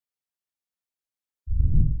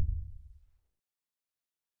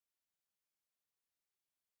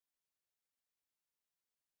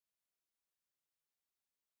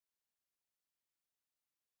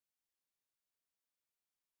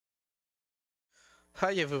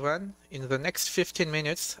Hi everyone, in the next 15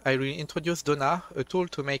 minutes I will introduce Donar, a tool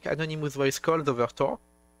to make anonymous voice calls over Tor.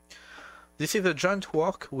 This is a joint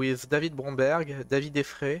work with David Bromberg, Davide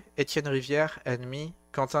Frey, Etienne Rivière and me,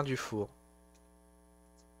 Quentin Dufour.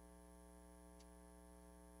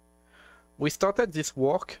 We started this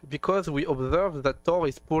work because we observed that Tor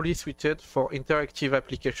is poorly suited for interactive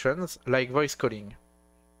applications like voice calling.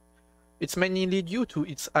 It's mainly due to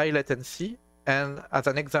its high latency, and as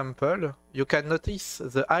an example, you can notice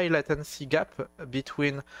the high latency gap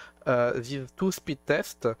between these two speed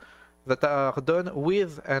tests that are done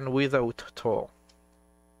with and without Tor.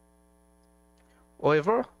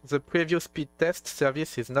 However, the previous speed test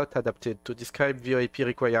service is not adapted to describe VoIP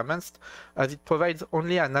requirements, as it provides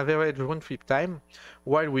only an average round-trip time,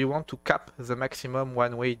 while we want to cap the maximum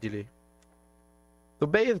one-way delay. So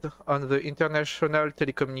based on the International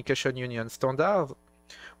Telecommunication Union standards,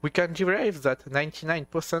 we can derive that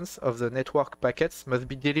 99% of the network packets must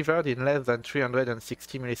be delivered in less than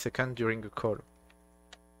 360 milliseconds during a call.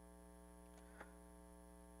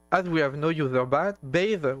 As we have no user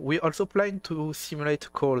base, we also plan to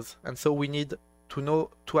simulate calls, and so we need to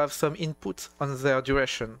have some input on their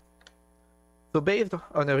duration. So based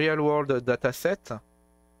on a real-world dataset,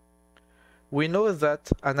 we know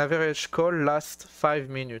that an average call lasts 5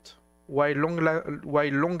 minutes, while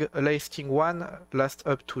long-lasting one lasts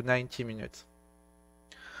up to 90 minutes.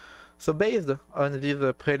 So based on these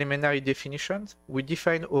preliminary definitions, we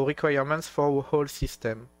define our requirements for our whole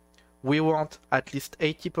system. We want at least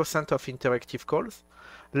 80% of interactive calls,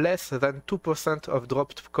 less than 2% of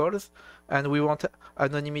dropped calls, and we want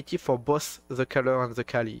anonymity for both the caller and the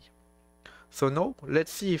callee. So now,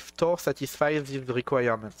 let's see if Tor satisfies these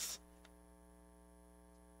requirements.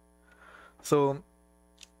 So,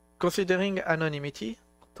 considering anonymity,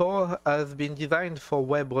 Tor has been designed for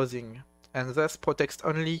web browsing, and thus protects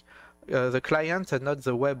only the client and not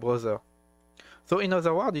the web browser. So in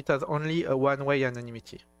other words, it has only a one-way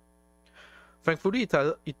anonymity. Thankfully,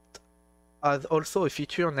 it has also a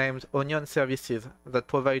feature named Onion Services that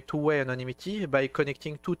provide two-way anonymity by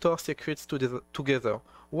connecting two Tor secrets together,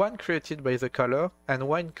 one created by the caller and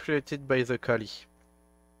one created by the callee.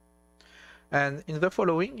 And in the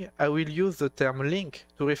following, I will use the term link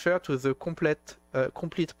to refer to the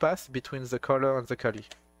complete path between the caller and the callee.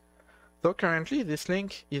 So currently, this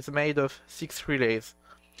link is made of 6 relays,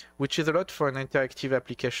 which is a lot for an interactive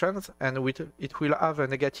application, and it will have a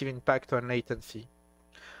negative impact on latency.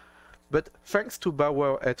 But thanks to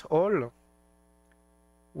Bauer et al.,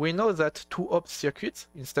 we know that 2-hop circuits,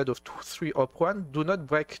 instead of 3-hop one, do not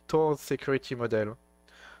break Tor's security model.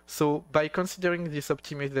 So by considering these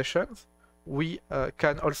optimizations, we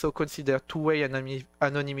can also consider two-way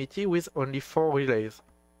anonymity with only 4 relays.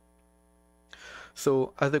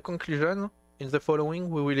 So as a conclusion, in the following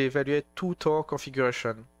we will evaluate 2 Tor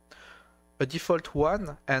configurations, a default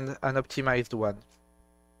one and an optimized one.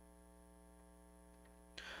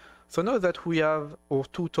 So now that we have our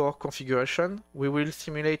 2 Tor configuration, we will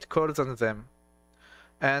simulate calls on them.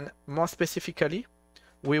 And more specifically,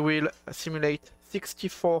 we will simulate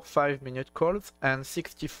 64 5-minute calls and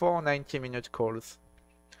 64 90-minute calls.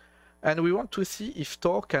 And we want to see if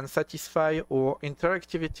Tor can satisfy our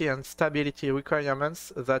interactivity and stability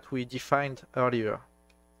requirements that we defined earlier.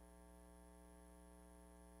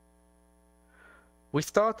 We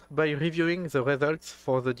start by reviewing the results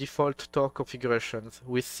for the default Tor configurations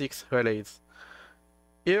with 6 relays.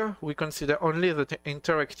 Here we consider only the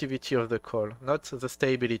interactivity of the call, not the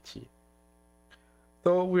stability.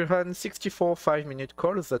 So we run 64 5-minute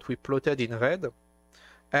calls that we plotted in red,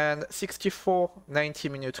 and 64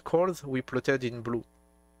 90-minute calls we plotted in blue.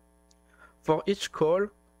 For each call,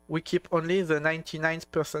 we keep only the 99th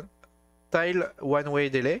percentile one-way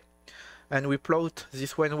delay, and we plot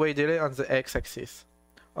this one-way delay on the x-axis.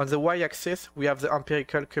 On the y-axis, we have the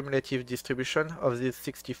empirical cumulative distribution of these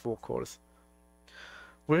 64 calls.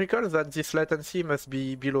 We recall that this latency must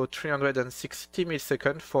be below 360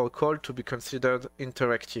 milliseconds for a call to be considered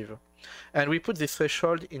interactive, and we put this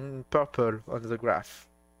threshold in purple on the graph.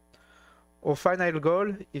 Our final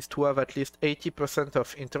goal is to have at least 80%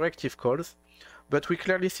 of interactive calls, but we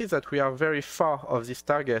clearly see that we are very far off this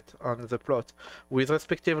target on the plot, with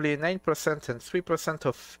respectively 9% and 3%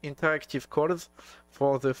 of interactive calls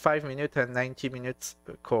for the 5-minute and 90-minute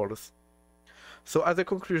calls. So as a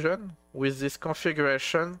conclusion, with this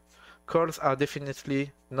configuration, calls are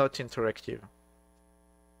definitely not interactive.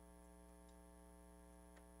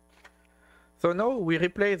 So now we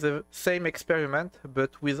replay the same experiment,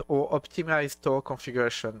 but with our optimized Tor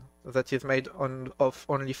configuration that is made of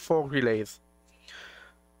only 4 relays.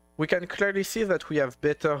 We can clearly see that we have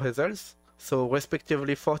better results, so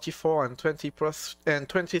respectively 44 and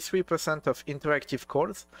 23% of interactive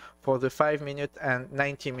calls for the 5-minute and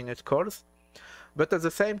 90-minute calls. But at the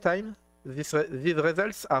same time, these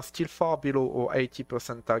results are still far below our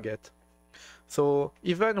 80% target. So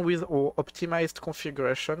even with our optimized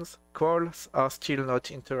configurations, calls are still not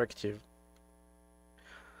interactive.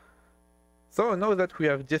 So now that we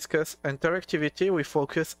have discussed interactivity, we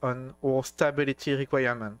focus on our stability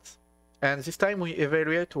requirements. And this time we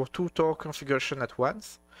evaluate our two Tor configuration at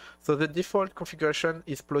once. So the default configuration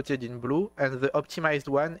is plotted in blue and the optimized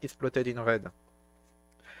one is plotted in red.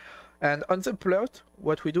 And on the plot,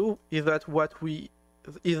 what we do is that we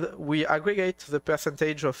aggregate the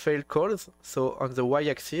percentage of failed calls, so on the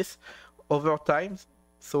y-axis, over time,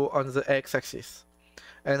 so on the x-axis.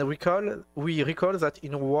 And we recall that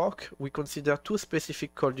in work, we consider two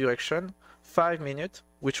specific call duration, 5 minutes,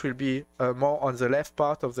 which will be more on the left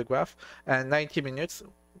part of the graph, and 90 minutes,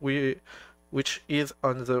 which is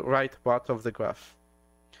on the right part of the graph.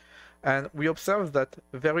 And we observe that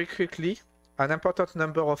very quickly, an important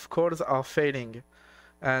number of calls are failing.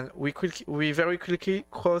 And we very quickly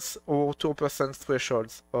cross our 2%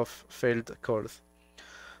 thresholds of failed calls.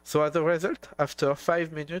 So as a result, after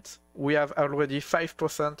 5 minutes, we have already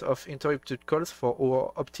 5% of interrupted calls for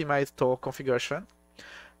our optimized Tor configuration.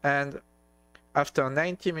 And after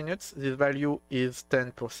 90 minutes, this value is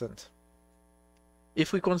 10%.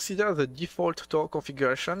 If we consider the default Tor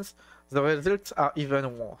configurations, the results are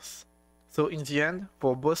even worse. So in the end,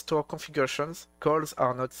 for both Tor configurations, calls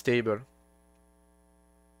are not stable.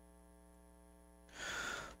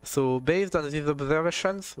 So based on these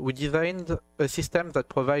observations, we designed a system that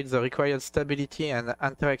provides the required stability and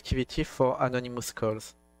interactivity for anonymous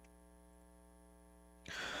calls.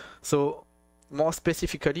 So more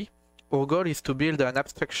specifically, our goal is to build an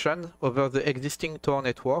abstraction over the existing Tor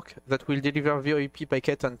network that will deliver VoIP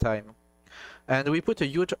packet on time. And we put a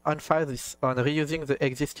huge emphasis on reusing the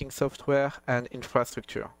existing software and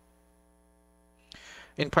infrastructure.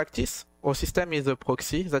 In practice, our system is a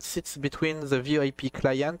proxy that sits between the VoIP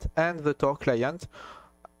client and the Tor client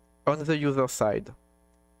on the user side.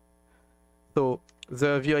 So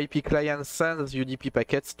the VoIP client sends UDP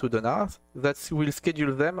packets to Donar that will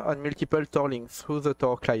schedule them on multiple Tor links through the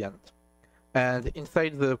Tor client. And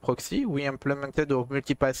inside the proxy, we implemented our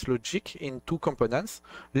multipass logic in two components,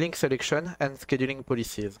 link selection and scheduling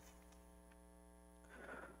policies.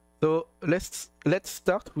 So let's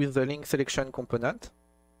start with the link selection component.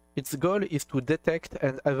 Its goal is to detect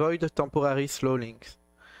and avoid temporary slow links.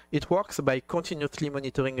 It works by continuously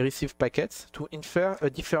monitoring received packets to infer a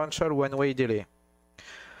differential one-way delay.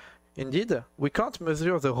 Indeed, we can't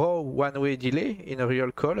measure the raw one-way delay in a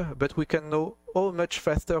real call, but we can know how much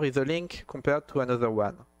faster is a link compared to another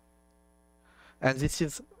one. And this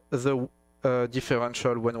is the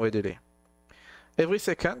differential one-way delay. Every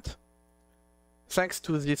second, thanks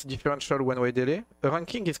to this differential one-way delay, a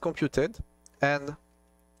ranking is computed and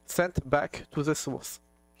sent back to the source.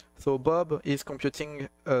 So Bob is computing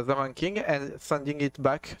the ranking and sending it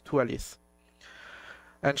back to Alice.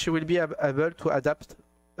 And she will be able to adapt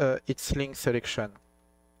its link selection.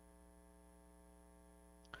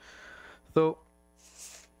 So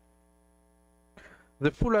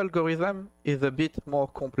the full algorithm is a bit more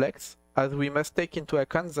complex, as we must take into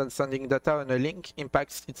account that sending data on a link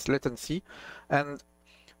impacts its latency, and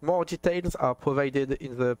more details are provided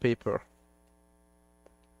in the paper.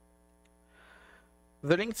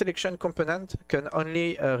 The link selection component can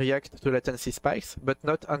only react to latency spikes, but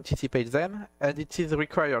not anticipate them, and it is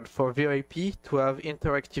required for VoIP to have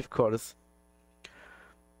interactive calls.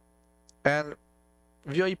 And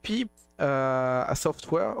VoIP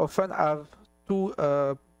software often have two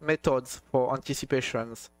methods for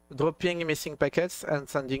anticipations, dropping missing packets and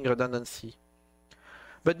sending redundancy.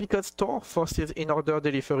 But because Tor forces in-order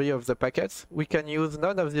delivery of the packets, we can use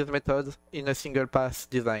none of these methods in a single pass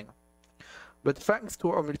design. But thanks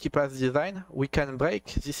to our multipass design, we can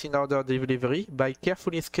break this in-order delivery by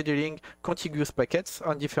carefully scheduling contiguous packets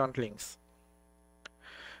on different links.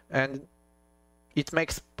 And it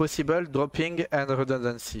makes possible dropping and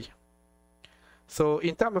redundancy. So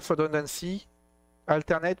in terms of redundancy,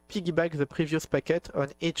 alternate piggyback the previous packet on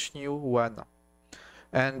each new one.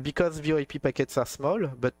 And because VoIP packets are small,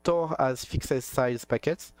 but Tor has fixed size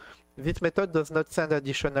packets, this method does not send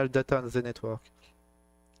additional data on the network.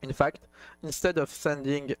 In fact, instead of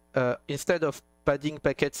padding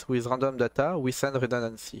packets with random data, we send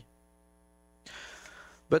redundancy.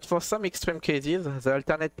 But for some extreme cases, the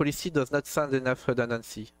alternate policy does not send enough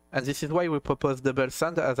redundancy, and this is why we propose double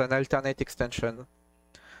send as an alternate extension.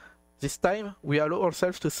 This time, we allow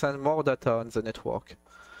ourselves to send more data on the network.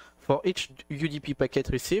 For each UDP packet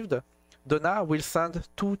received, Donar will send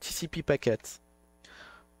 2 TCP packets.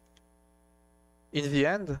 In the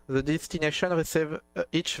end, the destination receives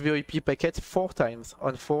each VoIP packet 4 times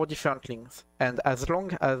on 4 different links, and as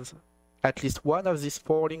long as at least one of these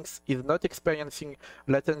 4 links is not experiencing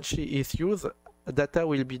latency issues, data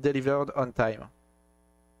will be delivered on time.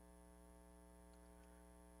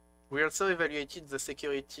 We also evaluated the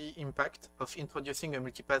security impact of introducing a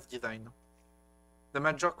multipath design. The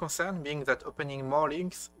major concern being that opening more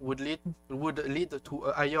links would lead to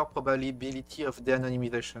a higher probability of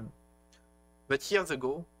de-anonymization. But years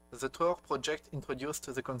ago, the Tor project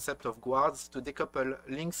introduced the concept of guards to decouple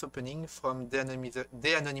links opening from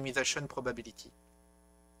de-anonymization probability.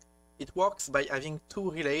 It works by having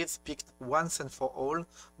 2 relays picked once and for all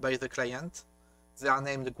by the client. They are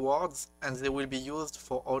named guards and they will be used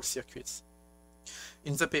for all circuits.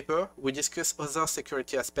 In the paper, we discuss other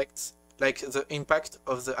security aspects, like the impact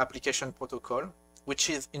of the application protocol, which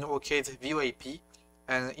is in our case VoIP,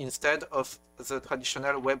 and instead of the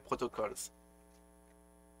traditional web protocols.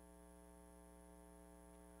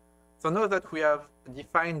 So now that we have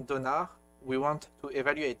defined Donar, we want to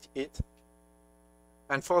evaluate it.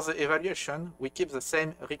 And for the evaluation, we keep the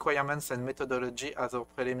same requirements and methodology as our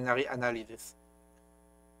preliminary analysis.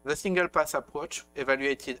 The single pass approach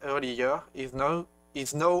evaluated earlier is now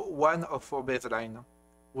one of our baseline.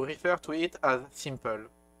 We refer to it as simple.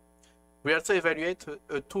 We also evaluate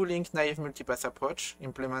a 2-link naive multipass approach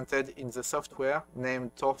implemented in the software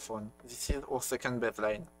named Torphone. This is our second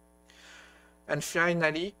baseline. And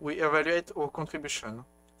finally, we evaluate our contribution,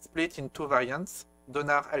 split in 2 variants,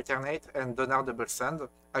 Donar alternate and Donar double send,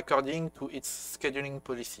 according to its scheduling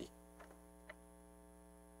policy.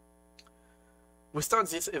 We start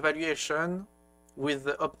this evaluation with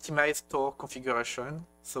the optimized Tor configuration,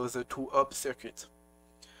 so the 2-hop circuit.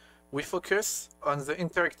 We focus on the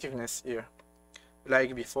interactiveness here.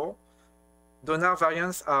 Like before, Donar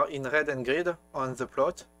variants are in red and green on the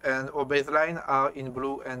plot, and our baseline are in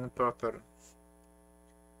blue and purple.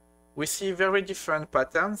 We see very different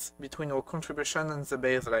patterns between our contribution and the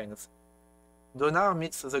baselines. Donar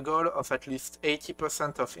meets the goal of at least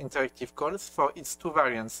 80% of interactive calls for its 2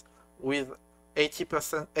 variants, with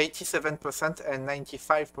 80%, 87% and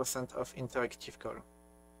 95% of interactive call.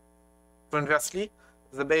 Conversely,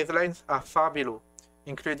 the baselines are far below,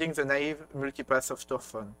 including the naive multipass of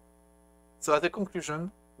Torphone. So as a conclusion,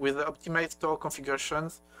 with the optimized Tor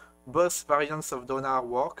configurations, both variants of Donar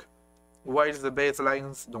work, while the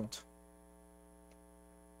baselines don't.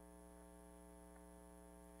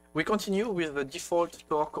 We continue with the default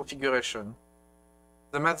Tor configuration.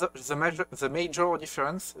 The major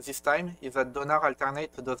difference this time is that Donar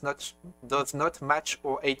alternate does not match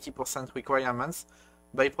our 80% requirements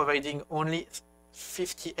by providing only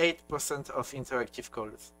 58% of interactive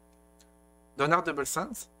calls. Donar double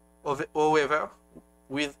send, however,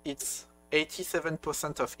 with its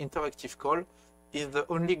 87% of interactive call, is the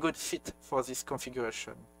only good fit for this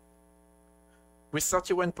configuration. With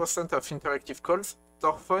 31% of interactive calls,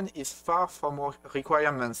 Torphone is far from our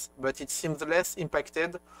requirements, but it seems less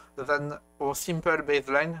impacted than our simple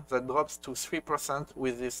baseline that drops to 3%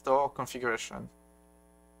 with this Tor configuration.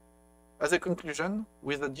 As a conclusion,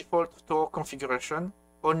 with the default Tor configuration,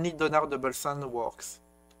 only Donar double send works.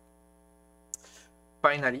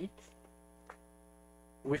 Finally,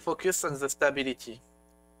 we focus on the stability.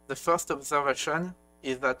 The first observation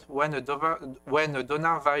is that when a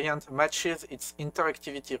Donar variant matches its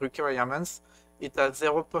interactivity requirements, it has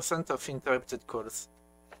 0% of interrupted calls.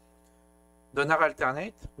 Donar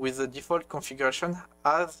alternate, with the default configuration,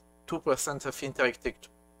 has 2% of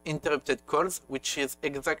interrupted calls, which is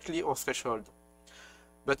exactly our threshold.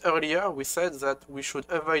 But earlier we said that we should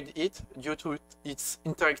avoid it due to its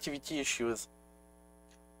interactivity issues.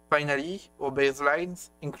 Finally, our baselines,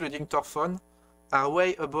 including Torphone, are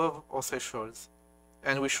way above our thresholds,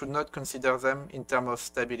 and we should not consider them in terms of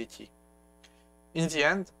stability. In the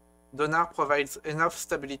end, Donar provides enough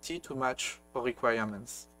stability to match our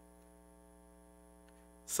requirements.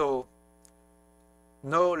 So,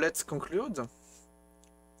 now let's conclude.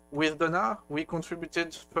 With Donar, we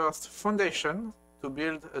contributed first foundation to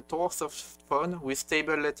build a Tor soft phone with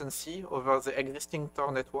stable latency over the existing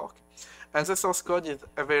Tor network, and the source code is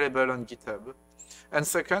available on GitHub. And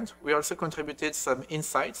second, we also contributed some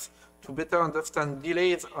insights to better understand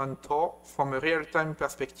delays on Tor from a real-time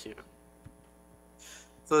perspective.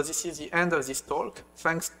 So this is the end of this talk.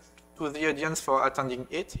 Thanks to the audience for attending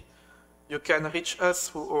it. You can reach us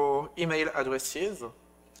through our email addresses.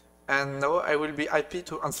 And now I will be happy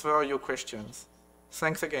to answer your questions.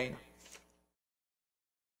 Thanks again.